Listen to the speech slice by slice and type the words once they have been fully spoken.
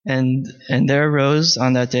And there arose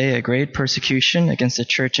on that day a great persecution against the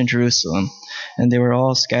church in Jerusalem, and they were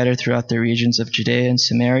all scattered throughout the regions of Judea and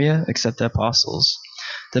Samaria, except the apostles.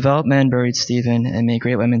 Devout men buried Stephen and made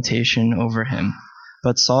great lamentation over him.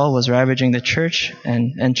 But Saul was ravaging the church,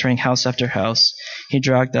 and entering house after house, he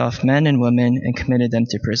dragged off men and women and committed them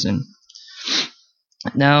to prison.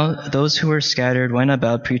 Now those who were scattered went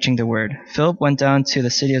about preaching the word. Philip went down to the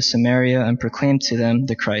city of Samaria and proclaimed to them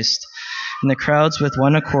the Christ. And the crowds with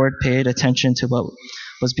one accord paid attention to what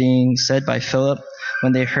was being said by Philip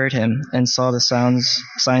when they heard him and saw the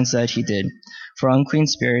signs that he did. For unclean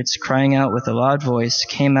spirits, crying out with a loud voice,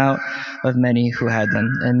 came out of many who had them,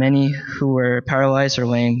 and many who were paralyzed or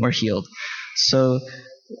lame were healed. So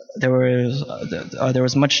there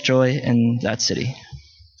was much joy in that city.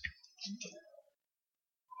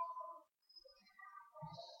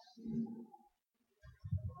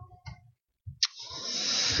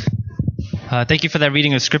 Thank you for that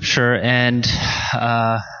reading of Scripture, and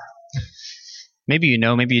maybe you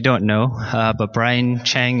know, maybe you don't know, but Brian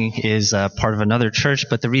Chang is part of another church,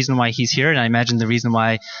 but the reason why he's here, and I imagine the reason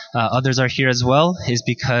why others are here as well, is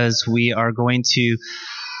because we are going to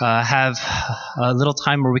have a little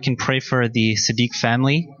time where we can pray for the Sadiq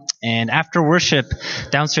family. And after worship,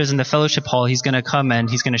 downstairs in the fellowship hall, he's going to come and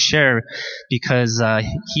he's going to share, because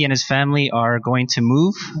he and his family are going to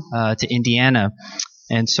move to Indiana.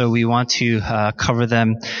 And so we want to cover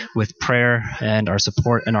them with prayer and our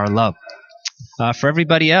support and our love. For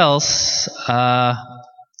everybody else, I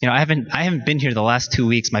haven't been here the last 2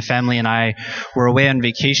 weeks. My family and I were away on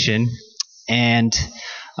vacation, and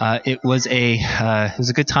it was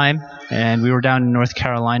a good time. And we were down in North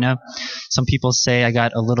Carolina. Some people say I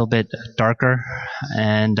got a little bit darker,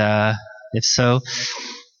 and if so,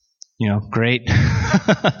 great.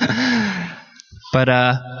 But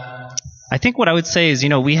I think what I would say is,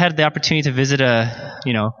 we had the opportunity to visit a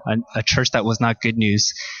church that was not good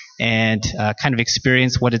news, and kind of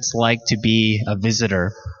experience what it's like to be a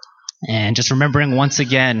visitor. And just remembering once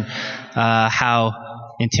again how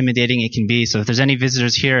intimidating it can be. So if there's any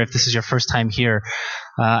visitors here, if this is your first time here,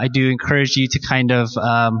 I do encourage you to kind of,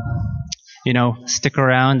 stick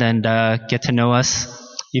around and get to know us.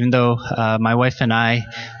 Even though my wife and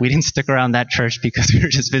we didn't stick around that church because we were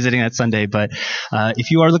just visiting that Sunday. But if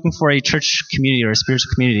you are looking for a church community or a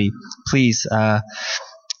spiritual community, please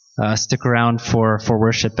stick around for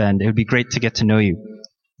worship, and it would be great to get to know you.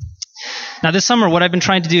 Now, this summer, what I've been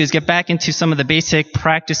trying to do is get back into some of the basic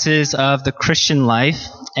practices of the Christian life.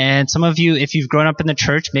 And some of you, if you've grown up in the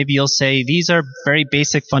church, maybe you'll say these are very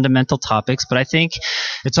basic, fundamental topics, but I think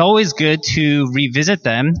it's always good to revisit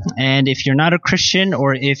them. And if you're not a Christian,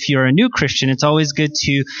 or if you're a new Christian, it's always good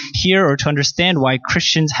to hear or to understand why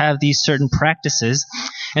Christians have these certain practices.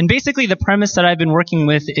 And basically, the premise that I've been working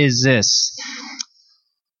with is this.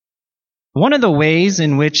 One of the ways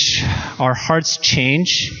in which our hearts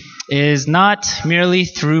change is not merely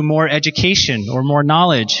through more education or more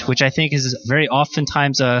knowledge, which I think is very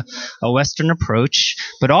oftentimes a Western approach,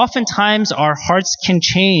 but oftentimes our hearts can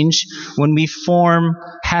change when we form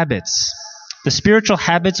habits. The spiritual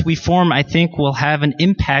habits we form, I think, will have an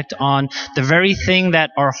impact on the very thing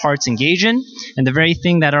that our hearts engage in and the very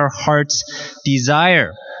thing that our hearts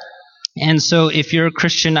desire. And so if you're a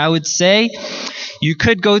Christian, I would say you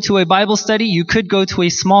could go to a Bible study, you could go to a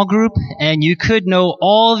small group, and you could know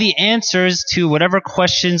all the answers to whatever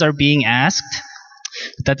questions are being asked.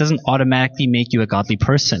 But that doesn't automatically make you a godly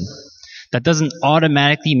person. That doesn't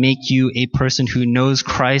automatically make you a person who knows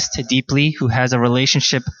Christ deeply, who has a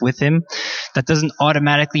relationship with Him. That doesn't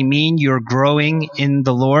automatically mean you're growing in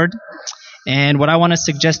the Lord. And what I want to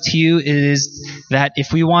suggest to you is that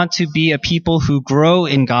if we want to be a people who grow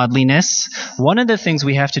in godliness, one of the things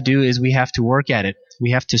we have to do is we have to work at it.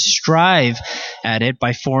 We have to strive at it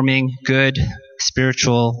by forming good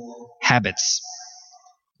spiritual habits.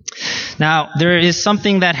 Now, there is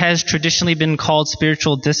something that has traditionally been called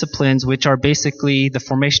spiritual disciplines, which are basically the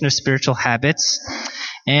formation of spiritual habits.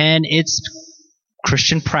 And it's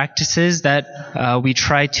Christian practices that we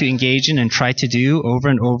try to engage in and try to do over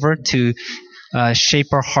and over to shape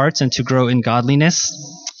our hearts and to grow in godliness.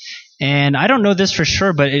 And I don't know this for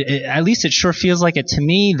sure, but at least it sure feels like it to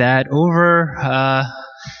me that over,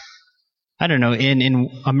 in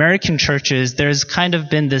American churches, there's kind of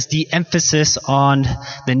been this de-emphasis on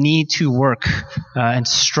the need to work and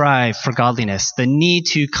strive for godliness, the need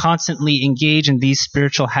to constantly engage in these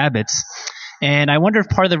spiritual habits. And I wonder if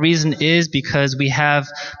part of the reason is because we have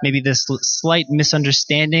maybe this slight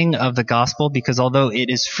misunderstanding of the gospel, because although it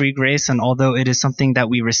is free grace and although it is something that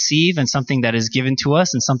we receive and something that is given to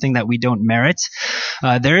us and something that we don't merit,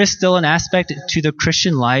 there is still an aspect to the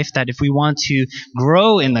Christian life that if we want to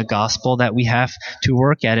grow in the gospel, that we have to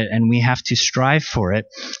work at it and we have to strive for it.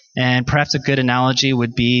 And perhaps a good analogy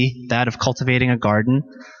would be that of cultivating a garden.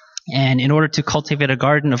 And in order to cultivate a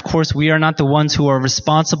garden, of course, we are not the ones who are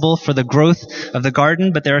responsible for the growth of the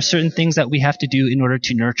garden, but there are certain things that we have to do in order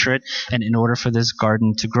to nurture it and in order for this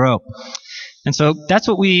garden to grow. And so that's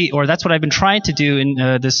what I've been trying to do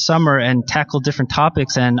in this summer, and tackle different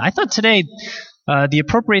topics. And I thought today the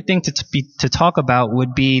appropriate thing to talk about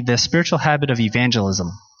would be the spiritual habit of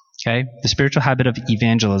evangelism. Okay, the spiritual habit of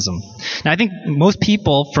evangelism. Now, I think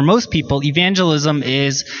for most people, evangelism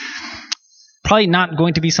is probably not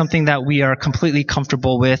going to be something that we are completely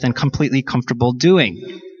comfortable with and completely comfortable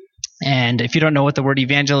doing. And if you don't know what the word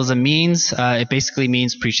evangelism means, it basically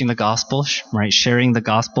means preaching the gospel, right? Sharing the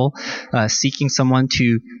gospel, seeking someone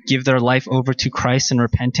to give their life over to Christ in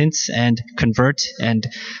repentance and convert and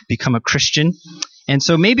become a Christian. And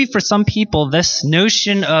so maybe for some people, this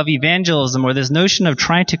notion of evangelism, or this notion of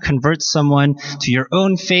trying to convert someone to your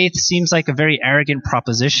own faith, seems like a very arrogant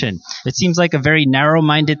proposition. It seems like a very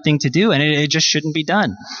narrow-minded thing to do, and it just shouldn't be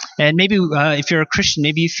done. And maybe if you're a Christian,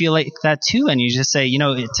 maybe you feel like that too, and you just say,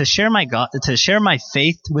 to share my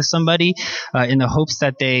faith with somebody in the hopes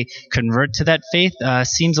that they convert to that faith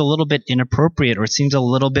seems a little bit inappropriate, or it seems a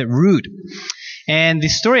little bit rude. And the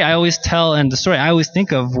story I always tell, and the story I always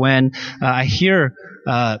think of when I hear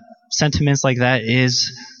sentiments like that,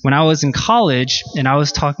 is when I was in college and I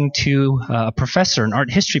was talking to a professor, an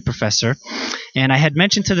art history professor, and I had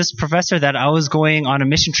mentioned to this professor that I was going on a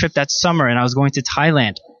mission trip that summer and I was going to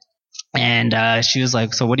Thailand. And she was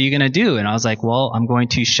like, "So what are you going to do?" And I was like, "Well, I'm going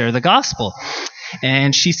to share the gospel."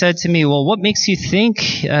 And she said to me, "Well, what makes you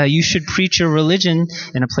think you should preach your religion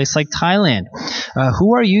in a place like Thailand?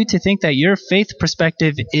 Who are you to think that your faith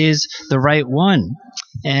perspective is the right one?"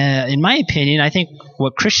 In my opinion, I think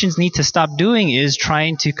what Christians need to stop doing is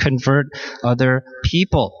trying to convert other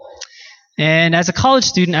people. And as a college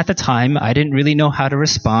student at the time, I didn't really know how to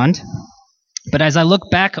respond. But as I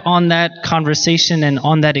look back on that conversation and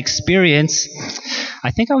on that experience,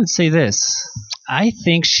 I think I would say this. I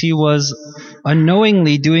think she was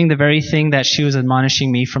unknowingly doing the very thing that she was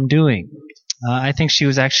admonishing me from doing. I think she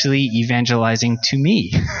was actually evangelizing to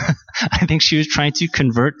me. I think she was trying to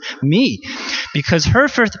convert me, because her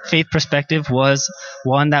faith perspective was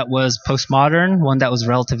one that was postmodern, one that was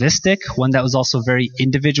relativistic, one that was also very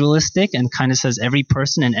individualistic and kind of says every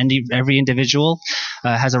person and every individual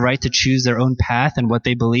has a right to choose their own path and what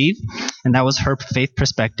they believe. And that was her faith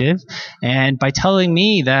perspective. And by telling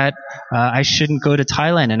me that I shouldn't go to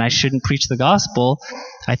Thailand and I shouldn't preach the gospel,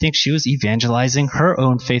 I think she was evangelizing her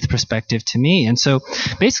own faith perspective to me. And so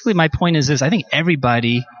basically my point is this: I think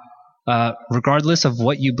everybody, regardless of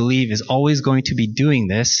what you believe, is always going to be doing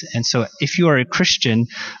this. And so if you are a Christian,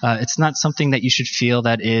 it's not something that you should feel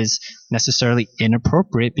that is necessarily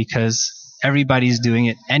inappropriate, because everybody's doing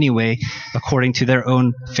it anyway according to their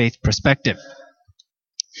own faith perspective.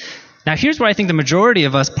 Now here's where I think the majority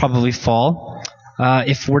of us probably fall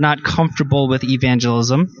if we're not comfortable with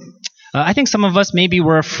evangelism. I think some of us maybe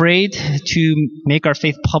we're afraid to make our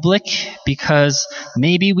faith public because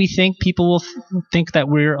maybe we think people will think that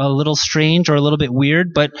we're a little strange or a little bit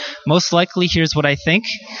weird, but most likely here's what I think.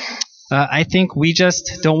 I think we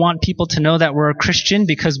just don't want people to know that we're a Christian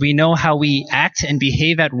because we know how we act and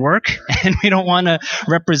behave at work, and we don't want to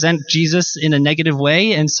represent Jesus in a negative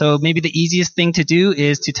way. And so maybe the easiest thing to do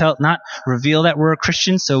is to not reveal that we're a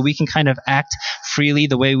Christian, so we can kind of act freely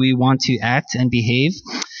the way we want to act and behave.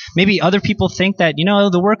 Maybe other people think that,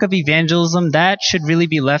 the work of evangelism, that should really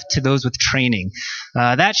be left to those with training.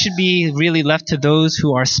 That should be really left to those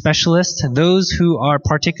who are specialists, those who are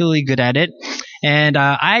particularly good at it. And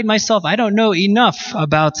I myself, I don't know enough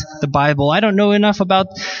about the Bible. I don't know enough about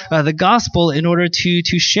the gospel in order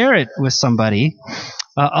to share it with somebody.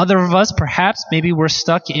 Other of us, perhaps, maybe we're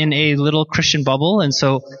stuck in a little Christian bubble, and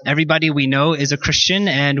so everybody we know is a Christian,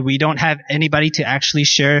 and we don't have anybody to actually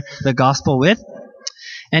share the gospel with.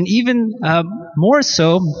 And even more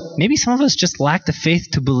so, maybe some of us just lack the faith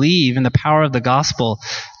to believe in the power of the gospel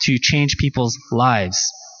to change people's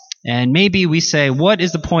lives. And maybe we say, what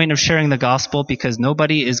is the point of sharing the gospel? Because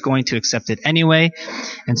nobody is going to accept it anyway.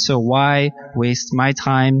 And so why waste my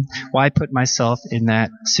time? Why put myself in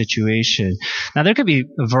that situation? Now, there could be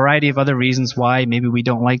a variety of other reasons why maybe we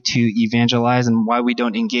don't like to evangelize and why we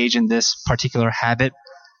don't engage in this particular habit.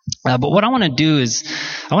 But what I want to do is,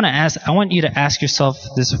 I want you to ask yourself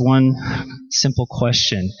this one simple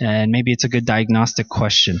question, and maybe it's a good diagnostic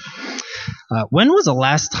question. When was the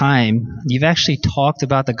last time you've actually talked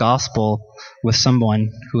about the gospel with someone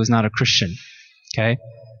who is not a Christian? Okay?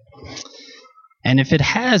 And if it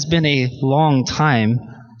has been a long time,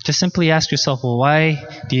 just simply ask yourself, well, why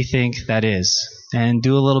do you think that is? And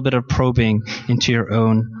do a little bit of probing into your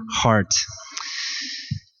own heart.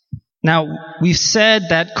 Now, we've said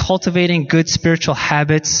that cultivating good spiritual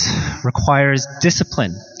habits requires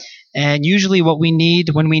discipline. And usually what we need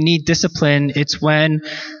when we need discipline, it's when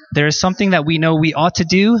there's something that we know we ought to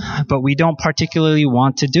do, but we don't particularly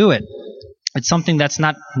want to do it. It's something that's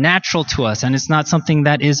not natural to us, and it's not something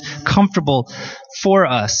that is comfortable for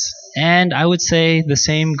us. And I would say the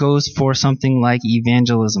same goes for something like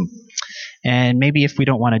evangelism. And maybe if we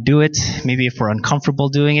don't want to do it, maybe if we're uncomfortable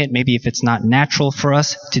doing it, maybe if it's not natural for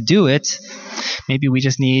us to do it, maybe we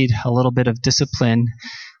just need a little bit of discipline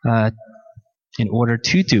in order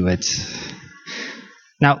to do it.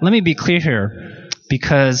 Now, let me be clear here,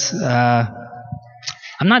 because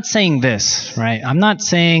I'm not saying this, right? I'm not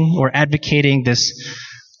saying or advocating this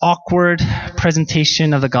awkward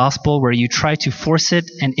presentation of the gospel where you try to force it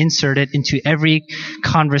and insert it into every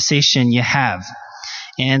conversation you have.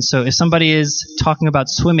 And so if somebody is talking about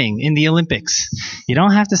swimming in the Olympics, you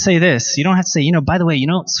don't have to say this. You don't have to say, by the way,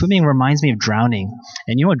 swimming reminds me of drowning.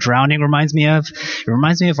 And you know what drowning reminds me of? It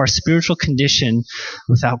reminds me of our spiritual condition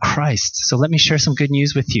without Christ. So let me share some good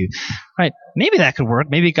news with you. Right? Maybe that could work.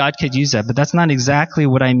 Maybe God could use that. But that's not exactly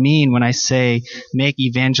what I mean when I say make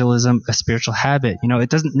evangelism a spiritual habit. It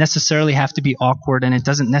doesn't necessarily have to be awkward, and it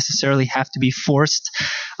doesn't necessarily have to be forced.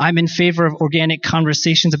 I'm in favor of organic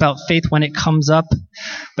conversations about faith when it comes up.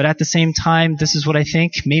 But at the same time, this is what I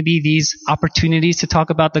think. Maybe these opportunities to talk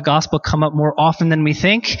about the gospel come up more often than we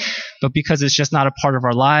think, but because it's just not a part of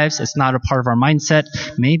our lives, it's not a part of our mindset,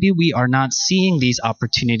 maybe we are not seeing these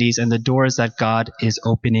opportunities and the doors that God is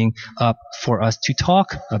opening up for us to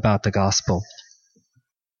talk about the gospel.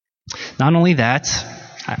 Not only that,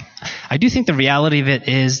 I do think the reality of it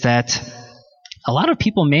is that a lot of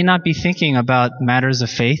people may not be thinking about matters of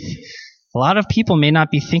faith. A lot of people may not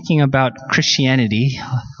be thinking about Christianity.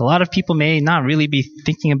 A lot of people may not really be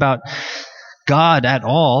thinking about God at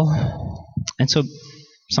all. And so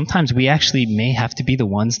sometimes we actually may have to be the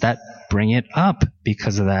ones that bring it up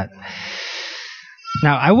because of that.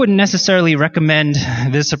 Now, I wouldn't necessarily recommend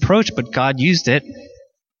this approach, but God used it.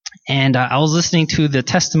 And I was listening to the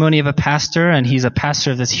testimony of a pastor, and he's a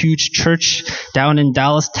pastor of this huge church down in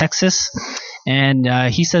Dallas, Texas. And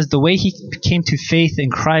he says the way he came to faith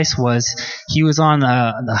in Christ was he was on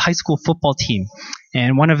the high school football team.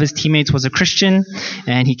 And one of his teammates was a Christian,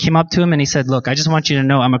 and he came up to him and he said, look, I just want you to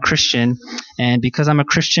know I'm a Christian, and because I'm a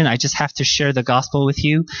Christian, I just have to share the gospel with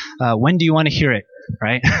you. When do you want to hear it?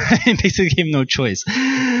 Right? He basically gave him no choice.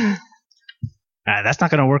 That's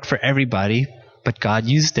not going to work for everybody, but God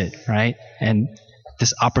used it, right? And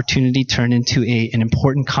this opportunity turned into an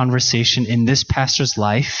important conversation in this pastor's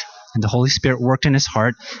life. And the Holy Spirit worked in his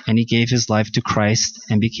heart, and he gave his life to Christ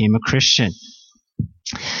and became a Christian.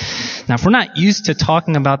 Now, if we're not used to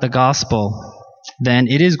talking about the gospel, then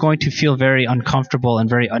it is going to feel very uncomfortable and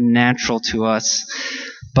very unnatural to us.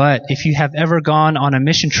 But if you have ever gone on a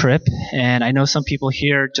mission trip, and I know some people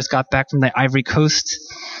here just got back from the Ivory Coast,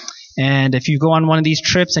 and if you go on one of these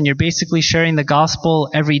trips and you're basically sharing the gospel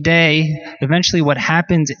every day, eventually what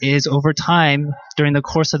happens is over time, during the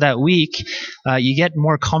course of that week, you get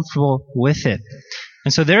more comfortable with it.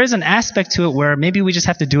 And so there is an aspect to it where maybe we just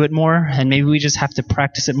have to do it more, and maybe we just have to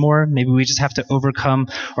practice it more. Maybe we just have to overcome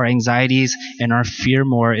our anxieties and our fear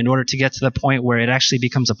more in order to get to the point where it actually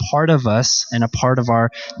becomes a part of us and a part of our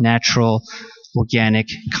natural, organic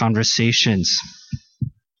conversations.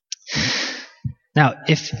 Now,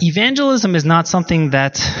 if evangelism is not something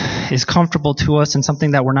that is comfortable to us and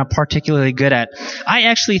something that we're not particularly good at, I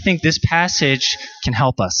actually think this passage can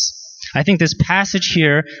help us. I think this passage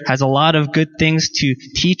here has a lot of good things to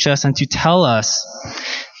teach us and to tell us.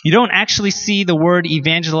 You don't actually see the word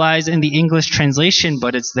evangelize in the English translation,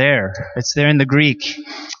 but it's there. It's there in the Greek.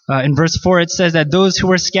 In verse 4, it says that those who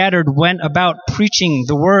were scattered went about preaching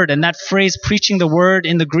the word, and that phrase, preaching the word,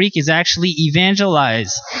 in the Greek is actually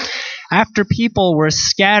evangelize. After people were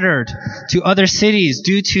scattered to other cities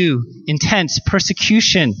due to intense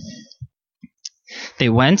persecution, they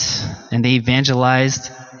went and they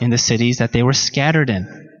evangelized in the cities that they were scattered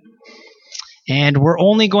in. And we're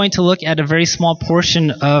only going to look at a very small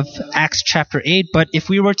portion of Acts chapter 8, but if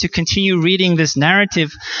we were to continue reading this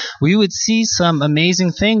narrative, we would see some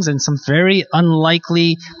amazing things and some very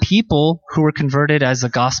unlikely people who were converted as the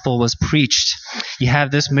gospel was preached. You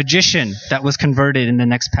have this magician that was converted in the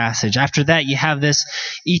next passage. After that, you have this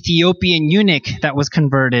Ethiopian eunuch that was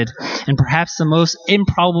converted. And perhaps the most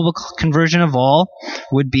improbable conversion of all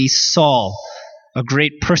would be Saul, a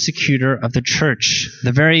great persecutor of the church,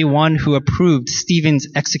 the very one who approved Stephen's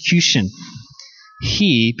execution.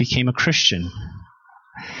 He became a Christian.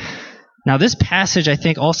 Now, this passage, I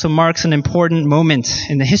think, also marks an important moment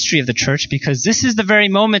in the history of the church, because this is the very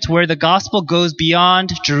moment where the gospel goes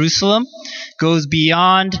beyond Jerusalem, goes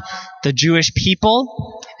beyond the Jewish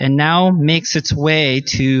people, and now makes its way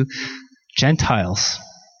to Gentiles.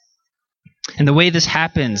 And the way this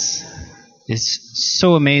happens is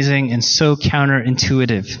so amazing and so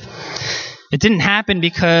counterintuitive. It didn't happen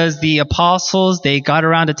because the apostles, they got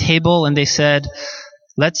around a table and they said,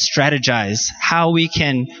 let's strategize how we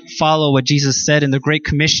can follow what Jesus said in the Great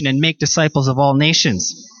Commission and make disciples of all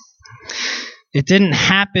nations. It didn't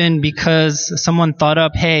happen because someone thought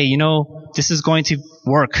up, hey, this is going to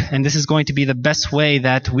work and this is going to be the best way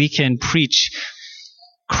that we can preach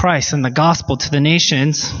Christ and the gospel to the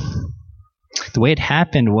nations. The way it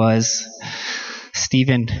happened was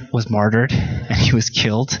Stephen was martyred and he was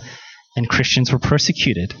killed, and Christians were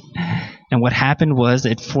persecuted. And what happened was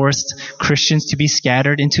it forced Christians to be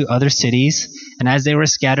scattered into other cities, and as they were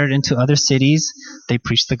scattered into other cities, they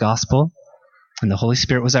preached the gospel, and the Holy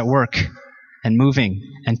Spirit was at work and moving,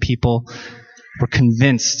 and people were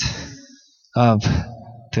convinced of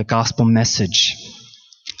the gospel message.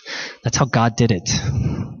 That's how God did it.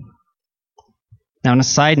 Now, on a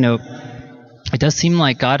side note, it does seem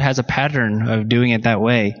like God has a pattern of doing it that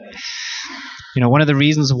way. One of the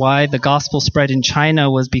reasons why the gospel spread in China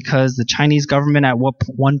was because the Chinese government at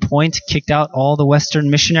one point kicked out all the Western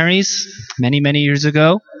missionaries many, many years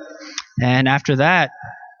ago. And after that,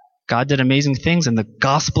 God did amazing things and the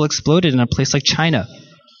gospel exploded in a place like China.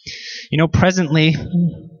 Presently, do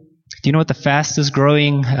you know what the fastest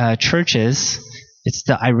growing church is? It's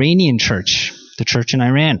the Iranian church, the church in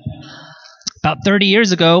Iran. About 30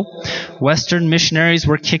 years ago, Western missionaries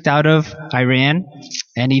were kicked out of Iran,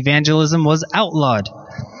 and evangelism was outlawed.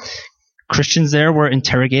 Christians there were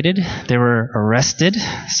interrogated, they were arrested,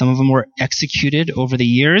 some of them were executed over the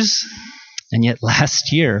years, and yet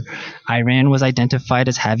last year, Iran was identified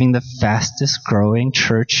as having the fastest growing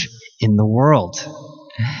church in the world.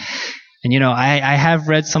 And I have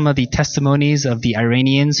read some of the testimonies of the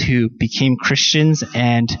Iranians who became Christians,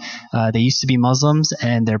 and they used to be Muslims,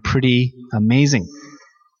 and they're pretty amazing.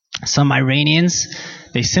 Some Iranians,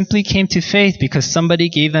 they simply came to faith because somebody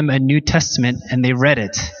gave them a New Testament and they read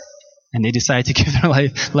it, and they decided to give their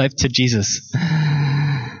life to Jesus.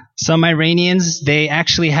 Some Iranians, they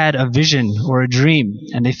actually had a vision or a dream,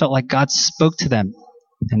 and they felt like God spoke to them,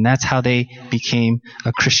 and that's how they became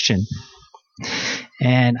a Christian.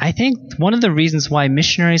 And I think one of the reasons why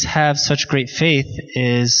missionaries have such great faith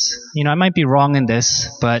is, I might be wrong in this,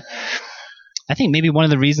 but I think maybe one of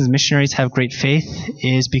the reasons missionaries have great faith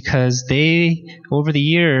is because they, over the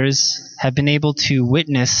years, have been able to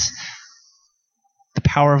witness the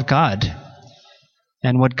power of God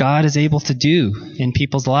and what God is able to do in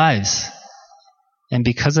people's lives. And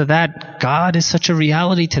because of that, God is such a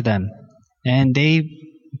reality to them. And they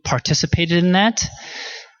participated in that.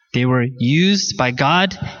 They were used by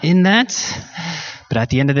God in that. But at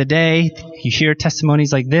the end of the day, you hear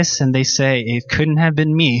testimonies like this and they say, it couldn't have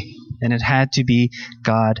been me, and it had to be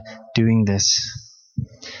God doing this.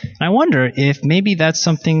 And I wonder if maybe that's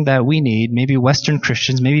something that we need, maybe Western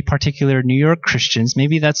Christians, maybe particular New York Christians,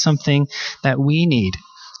 maybe that's something that we need.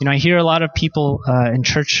 I hear a lot of people in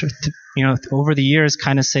church, over the years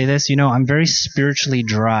kind of say this, I'm very spiritually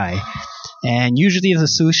dry. And usually the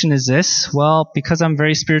solution is this: well, because I'm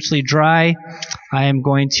very spiritually dry, I am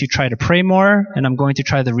going to try to pray more, and I'm going to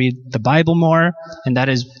try to read the Bible more, and that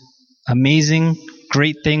is amazing,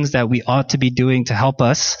 great things that we ought to be doing to help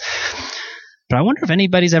us. But I wonder if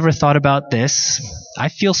anybody's ever thought about this. I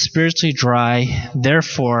feel spiritually dry,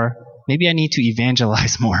 therefore, maybe I need to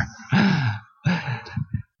evangelize more.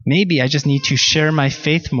 Maybe I just need to share my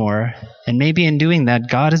faith more, and maybe in doing that,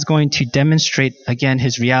 God is going to demonstrate again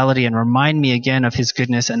His reality and remind me again of His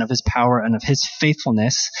goodness and of His power and of His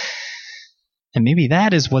faithfulness. And maybe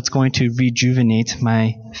that is what's going to rejuvenate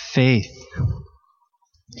my faith.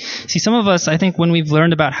 See, some of us, I think when we've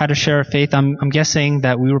learned about how to share our faith, I'm guessing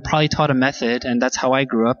that we were probably taught a method, and that's how I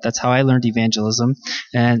grew up. That's how I learned evangelism.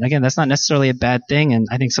 And again, that's not necessarily a bad thing, and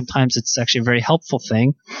I think sometimes it's actually a very helpful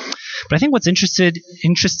thing. But I think what's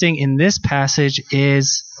interesting in this passage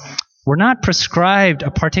is we're not prescribed a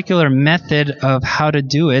particular method of how to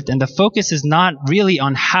do it, and the focus is not really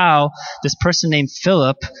on how this person named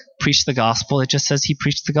Philip preached the gospel. It just says he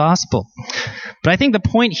preached the gospel. But I think the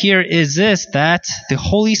point here is this, that the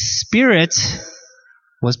Holy Spirit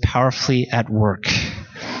was powerfully at work.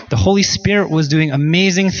 The Holy Spirit was doing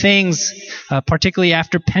amazing things, particularly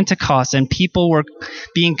after Pentecost, and people were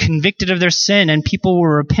being convicted of their sin, and people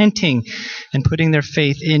were repenting and putting their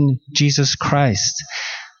faith in Jesus Christ.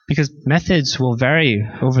 Because methods will vary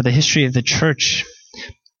over the history of the church,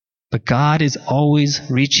 but God is always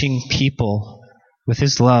reaching people with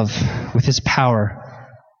His love, with His power,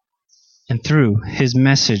 and through His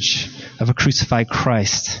message of a crucified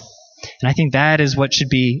Christ. And I think that is what should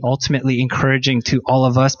be ultimately encouraging to all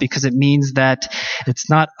of us, because it means that it's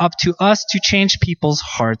not up to us to change people's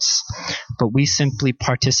hearts, but we simply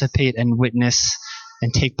participate and witness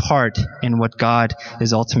and take part in what God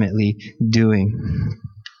is ultimately doing.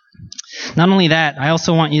 Not only that, I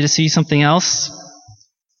also want you to see something else.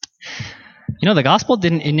 You know, the gospel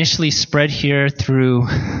didn't initially spread here through,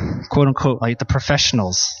 quote unquote, like the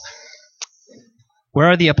professionals. Where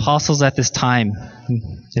are the apostles at this time?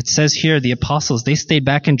 It says here, the apostles, they stayed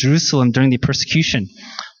back in Jerusalem during the persecution,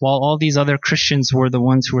 while all these other Christians were the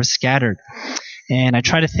ones who were scattered. And I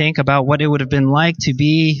try to think about what it would have been like to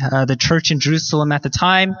be the church in Jerusalem at the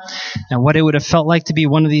time, and what it would have felt like to be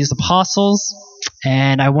one of these apostles.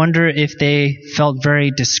 And I wonder if they felt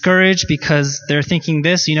very discouraged because they're thinking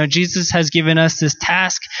this, you know, Jesus has given us this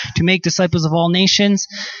task to make disciples of all nations,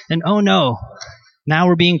 and oh no, now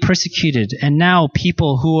we're being persecuted, and now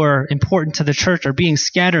people who are important to the church are being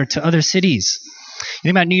scattered to other cities. You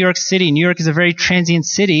think about New York City. New York is a very transient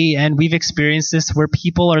city, and we've experienced this where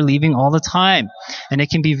people are leaving all the time, and it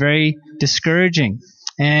can be very discouraging.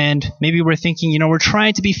 And maybe we're thinking, you know, we're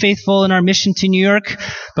trying to be faithful in our mission to New York,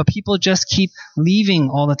 but people just keep leaving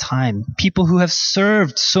all the time. People who have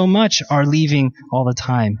served so much are leaving all the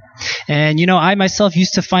time. And, you know, I myself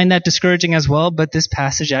used to find that discouraging as well, but this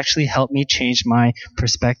passage actually helped me change my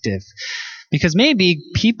perspective. Because maybe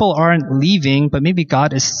people aren't leaving, but maybe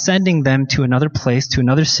God is sending them to another place, to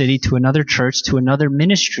another city, to another church, to another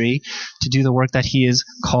ministry to do the work that He is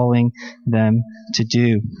calling them to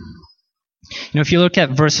do. You know, if you look at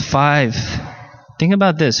verse 5, think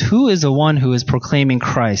about this. Who is the one who is proclaiming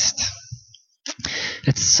Christ?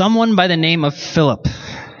 It's someone by the name of Philip.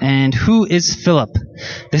 And who is Philip?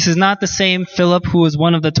 This is not the same Philip who was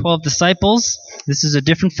one of the 12 disciples. This is a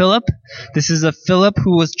different Philip. This is a Philip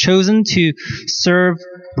who was chosen to serve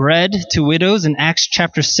bread to widows in Acts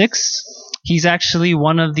chapter 6. He's actually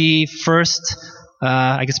one of the first,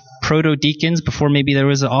 proto-deacons, before maybe there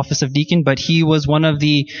was an office of deacon, but he was one of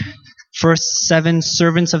the first 7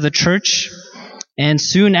 servants of the church. And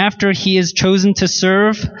soon after he is chosen to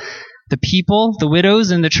serve the people, the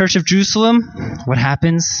widows in the church of Jerusalem, what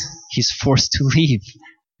happens? He's forced to leave,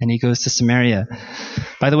 and he goes to Samaria.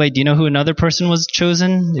 By the way, do you know who another person was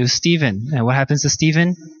chosen? It was Stephen. And what happens to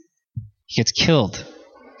Stephen? He gets killed.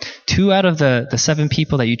 2 out of the 7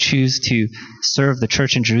 people that you choose to serve the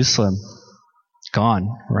church in Jerusalem, gone,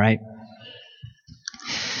 right?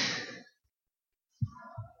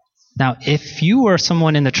 Now, if you were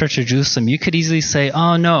someone in the church of Jerusalem, you could easily say,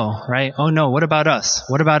 oh no, right? Oh no, what about us?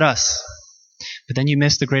 What about us? But then you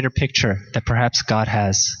miss the greater picture that perhaps God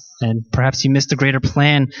has. And perhaps you miss the greater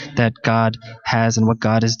plan that God has and what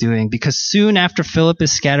God is doing. Because soon after Philip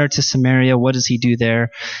is scattered to Samaria, what does he do there?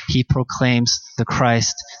 He proclaims the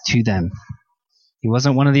Christ to them. He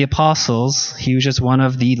wasn't one of the apostles. He was just one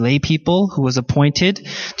of the lay people who was appointed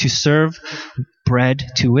to serve bread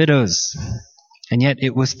to widows. And yet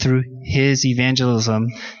it was through his evangelism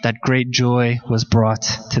that great joy was brought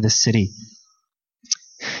to the city.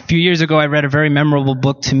 A few years ago, I read a very memorable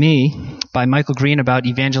book to me by Michael Green about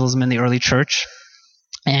evangelism in the early church.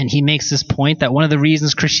 And he makes this point that one of the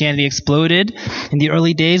reasons Christianity exploded in the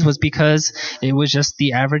early days was because it was just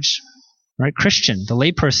the average, right, Christian, the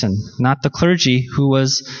layperson, not the clergy, who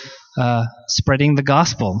was spreading the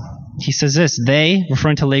gospel. He says this: they,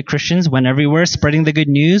 referring to lay Christians, went everywhere spreading the good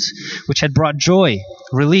news, which had brought joy,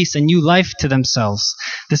 release, and new life to themselves.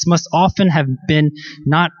 This must often have been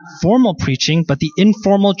not formal preaching, but the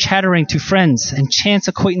informal chattering to friends and chance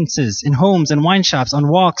acquaintances in homes and wine shops, on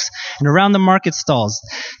walks, and around the market stalls.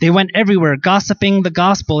 They went everywhere gossiping the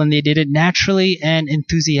gospel, and they did it naturally and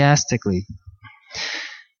enthusiastically.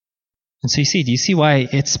 And so do you see why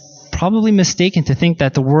it's probably mistaken to think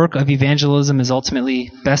that the work of evangelism is ultimately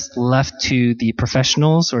best left to the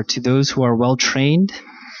professionals or to those who are well trained.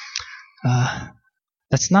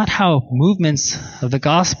 That's not how movements of the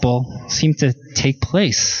gospel seem to take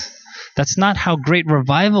place. That's not how great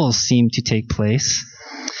revivals seem to take place.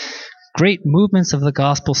 Great movements of the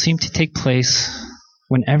gospel seem to take place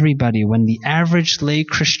when the average lay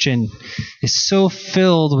Christian is so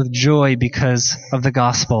filled with joy because of the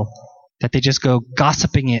gospel that they just go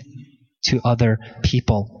gossiping it to other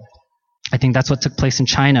people. I think that's what took place in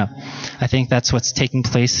China. I think that's what's taking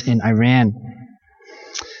place in Iran.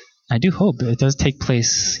 I do hope it does take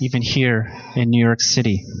place even here in New York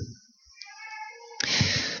City.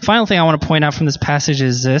 Final thing I want to point out from this passage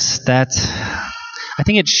is this, that I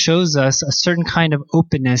think it shows us a certain kind of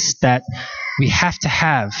openness that we have to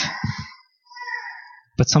have,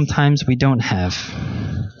 but sometimes we don't have.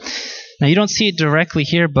 Now, you don't see it directly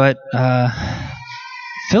here, but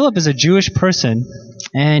Philip is a Jewish person,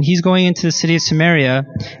 and he's going into the city of Samaria,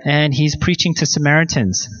 and he's preaching to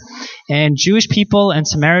Samaritans. And Jewish people and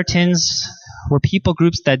Samaritans were people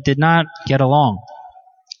groups that did not get along.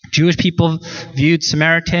 Jewish people viewed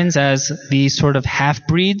Samaritans as these sort of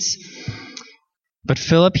half-breeds. But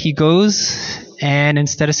Philip, he goes, and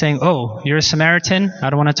instead of saying, "Oh, you're a Samaritan, I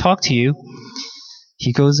don't want to talk to you,"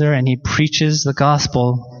 he goes there and he preaches the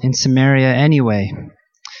gospel in Samaria anyway.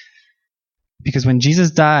 Because when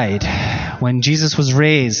Jesus died, when Jesus was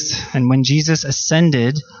raised, and when Jesus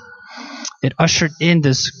ascended, it ushered in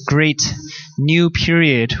this great new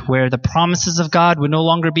period where the promises of God would no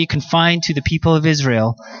longer be confined to the people of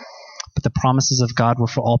Israel, but the promises of God were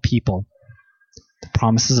for all people. The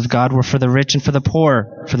promises of God were for the rich and for the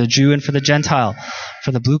poor, for the Jew and for the Gentile,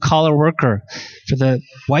 for the blue-collar worker, for the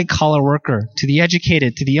white-collar worker, to the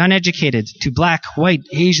educated, to the uneducated, to black, white,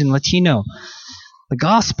 Asian, Latino. The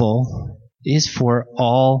gospel is for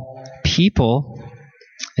all people.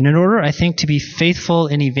 And in order, I think, to be faithful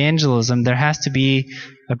in evangelism, there has to be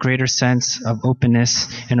a greater sense of openness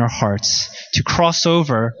in our hearts. To cross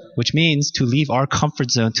over, which means to leave our comfort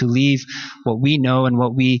zone, to leave what we know and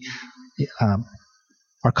what we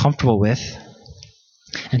are comfortable with,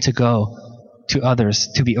 and to go to others,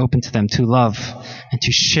 to be open to them, to love, and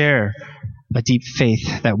to share a deep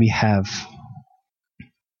faith that we have.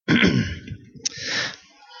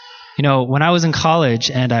 When I was in college,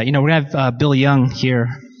 and we're going to have Bill Young here,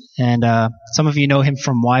 and some of you know him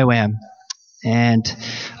from YWAM, and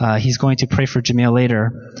he's going to pray for Jamil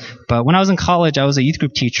later. But when I was in college, I was a youth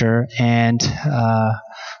group teacher, and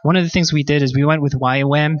one of the things we did is we went with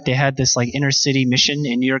YWAM. They had this inner city mission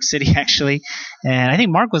in New York City, actually, and I think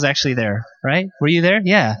Mark was actually there, right? Were you there?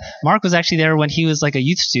 Yeah, Mark was actually there when he was a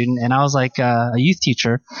youth student, and I was a youth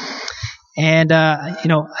teacher. And,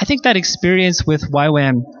 I think that experience with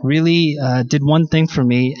YWAM really did one thing for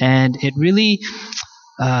me, and it really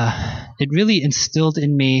instilled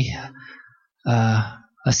in me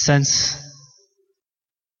a sense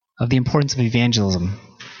of the importance of evangelism,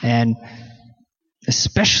 and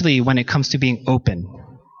especially when it comes to being open.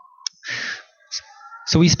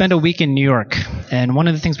 So we spent a week in New York, and one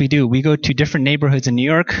of the things we do, we go to different neighborhoods in New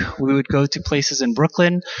York. We would go to places in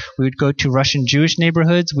Brooklyn. We would go to Russian Jewish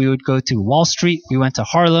neighborhoods. We would go to Wall Street. We went to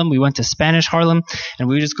Harlem. We went to Spanish Harlem, and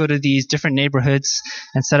we would just go to these different neighborhoods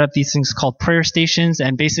and set up these things called prayer stations,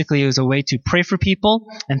 and basically it was a way to pray for people,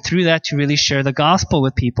 and through that to really share the gospel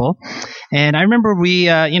with people. And I remember we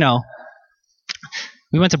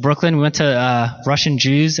went to Brooklyn, we went to Russian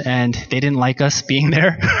Jews, and they didn't like us being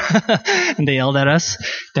there, and they yelled at us.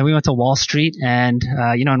 Then we went to Wall Street, and,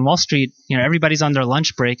 in Wall Street, everybody's on their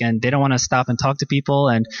lunch break, and they don't want to stop and talk to people,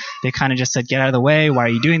 and they kind of just said, "Get out of the way, why are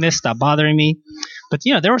you doing this, stop bothering me." But,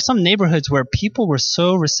 there were some neighborhoods where people were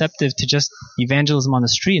so receptive to just evangelism on the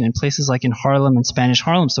street, and in places like in Harlem and Spanish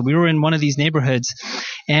Harlem. So we were in one of these neighborhoods,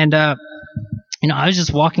 and I was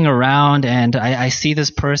just walking around, and I see this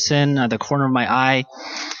person at the corner of my eye,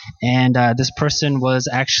 and this person was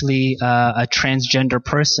actually a transgender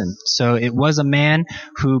person. So it was a man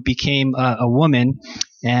who became a woman,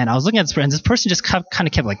 and I was looking at this person, and this person just kind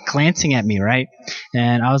of kept glancing at me, right?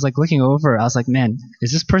 And I was looking over, I was like, man,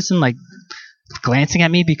 is this person glancing at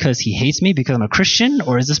me because he hates me because I'm a Christian,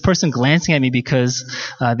 or is this person glancing at me because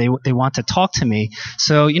they want to talk to me?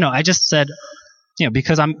 So, I just said,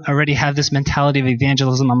 because I already have this mentality of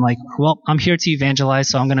evangelism, I'm like, well, I'm here to evangelize,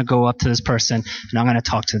 so I'm going to go up to this person, and I'm going to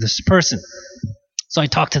talk to this person. So I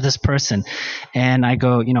talk to this person, and I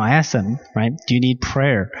go, I ask them, right, do you need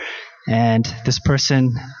prayer? And this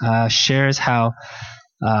person shares how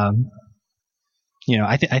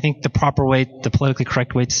I think the proper way, the politically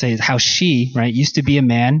correct way to say is how she, right, used to be a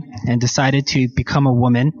man and decided to become a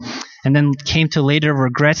woman, and then came to later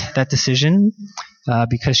regret that decision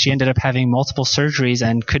because she ended up having multiple surgeries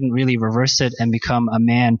and couldn't really reverse it and become a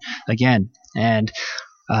man again. And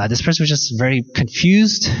this person was just very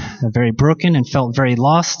confused, very broken, and felt very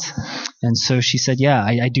lost. And so she said, yeah,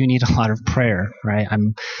 I do need a lot of prayer, right?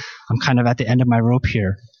 I'm kind of at the end of my rope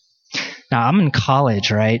here. Now, I'm in college,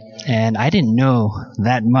 right? And I didn't know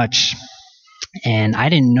that much. And I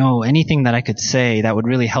didn't know anything that I could say that would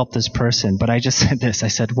really help this person. But I just said this. I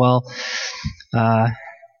said, well,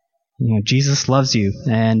 Jesus loves you.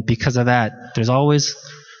 And because of that, there's always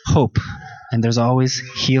hope. And there's always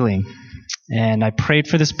healing. And I prayed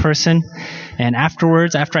for this person. And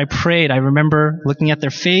afterwards, after I prayed, I remember looking at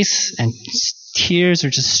their face, and tears are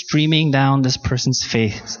just streaming down this person's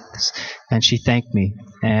face. And she thanked me.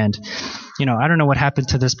 And, I don't know what happened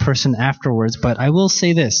to this person afterwards, but I will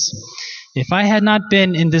say this. If I had not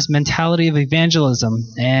been in this mentality of evangelism,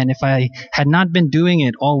 and if I had not been doing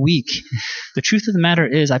it all week, the truth of the matter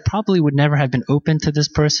is I probably would never have been open to this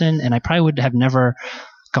person, and I probably would have never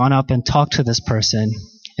gone up and talked to this person.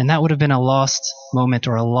 And that would have been a lost moment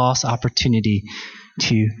or a lost opportunity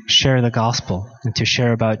to share the gospel and to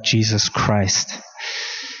share about Jesus Christ.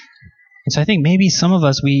 And so I think maybe some of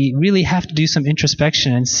us, we really have to do some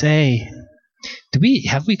introspection and say,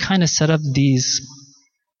 have we kind of set up these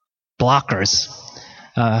blockers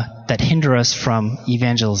that hinder us from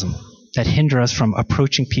evangelism, that hinder us from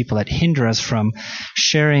approaching people, that hinder us from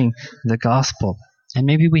sharing the gospel? And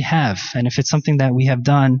maybe we have. And if it's something that we have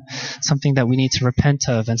done, something that we need to repent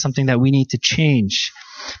of, and something that we need to change,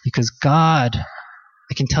 because God,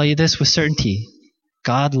 I can tell you this with certainty,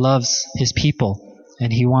 God loves his people,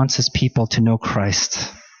 and he wants his people to know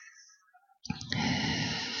Christ.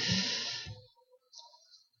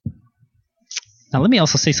 Now, let me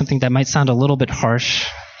also say something that might sound a little bit harsh,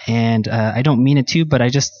 and I don't mean it to, but I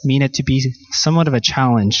just mean it to be somewhat of a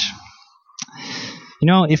challenge.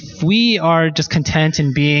 If we are just content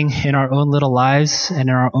in being in our own little lives and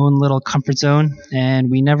in our own little comfort zone, and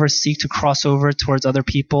we never seek to cross over towards other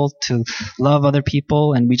people, to love other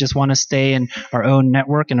people, and we just want to stay in our own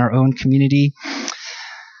network, in our own community,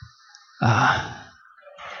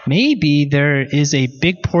 maybe there is a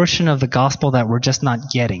big portion of the gospel that we're just not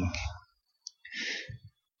getting.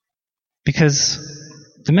 Because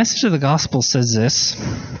the message of the gospel says this: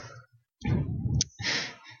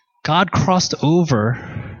 God crossed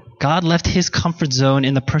over. God left his comfort zone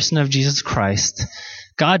in the person of Jesus Christ.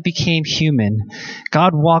 God became human.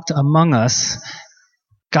 God walked among us.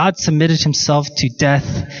 God submitted himself to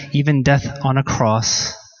death, even death on a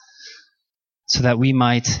cross, so that we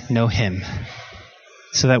might know him,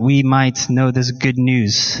 so that we might know this good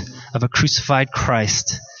news of a crucified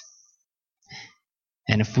Christ.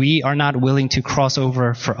 And if we are not willing to cross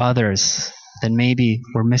over for others, then maybe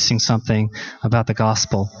we're missing something about the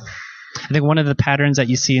gospel. I think one of the patterns that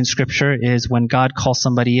you see in Scripture is when God calls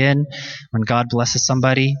somebody in, when God blesses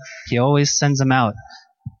somebody, he always sends them out.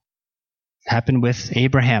 It happened with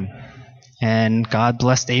Abraham, and God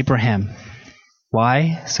blessed Abraham.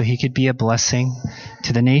 Why? So he could be a blessing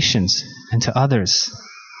to the nations and to others.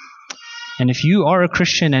 And if you are a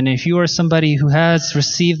Christian, and if you are somebody who has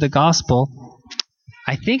received the gospel,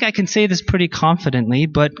 I think I can say this pretty confidently,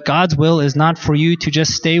 but God's will is not for you to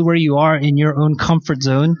just stay where you are in your own comfort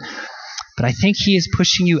zone, but I think he is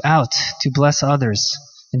pushing you out to bless others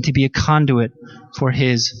and to be a conduit for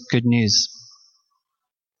his good news.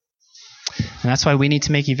 And that's why we need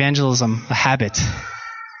to make evangelism a habit.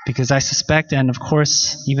 Because I suspect, and of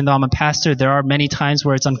course, even though I'm a pastor, there are many times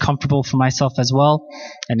where it's uncomfortable for myself as well,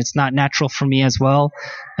 and it's not natural for me as well.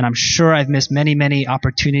 And I'm sure I've missed many, many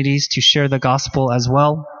opportunities to share the gospel as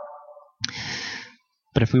well.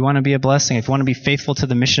 But if we want to be a blessing, if we want to be faithful to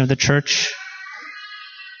the mission of the church,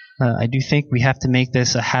 I do think we have to make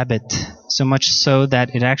this a habit, so much so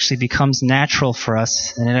that it actually becomes natural for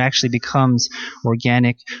us, and it actually becomes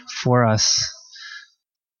organic for us.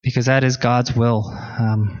 Because that is God's will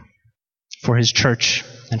for his church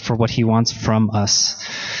and for what he wants from us.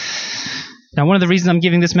 Now, one of the reasons I'm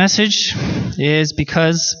giving this message is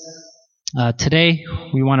because today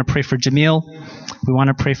we want to pray for Jamil. We want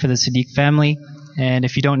to pray for the Sadiq family. And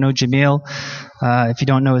if you don't know Jamil, if you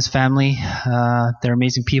don't know his family, they're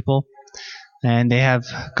amazing people. And they have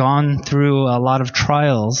gone through a lot of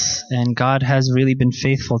trials, and God has really been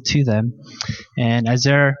faithful to them. And as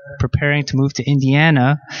they're preparing to move to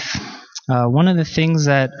Indiana, one of the things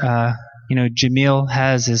that Jamil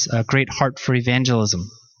has is a great heart for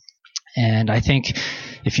evangelism. And I think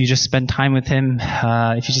if you just spend time with him,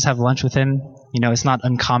 if you just have lunch with him, It's not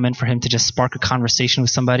uncommon for him to just spark a conversation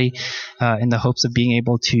with somebody in the hopes of being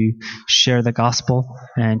able to share the gospel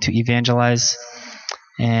and to evangelize.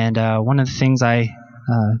 And one of the things I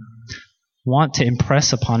want to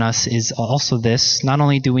impress upon us is also this: not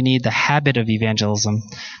only do we need the habit of evangelism,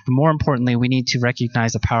 but more importantly, we need to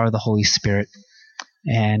recognize the power of the Holy Spirit.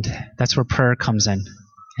 And that's where prayer comes in.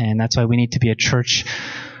 And that's why we need to be a church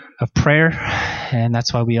of prayer. And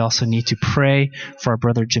that's why we also need to pray for our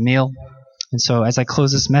brother Jamil. And so as I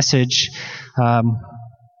close this message, what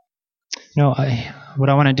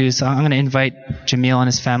I want to do is I'm going to invite Jamil and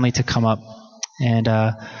his family to come up. And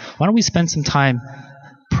why don't we spend some time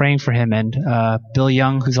praying for him. And Bill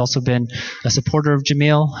Young, who's also been a supporter of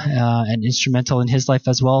Jamil and instrumental in his life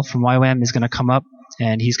as well from YWAM, is going to come up,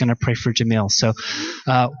 and he's going to pray for Jamil. So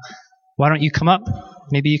why don't you come up?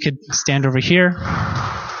 Maybe you could stand over here.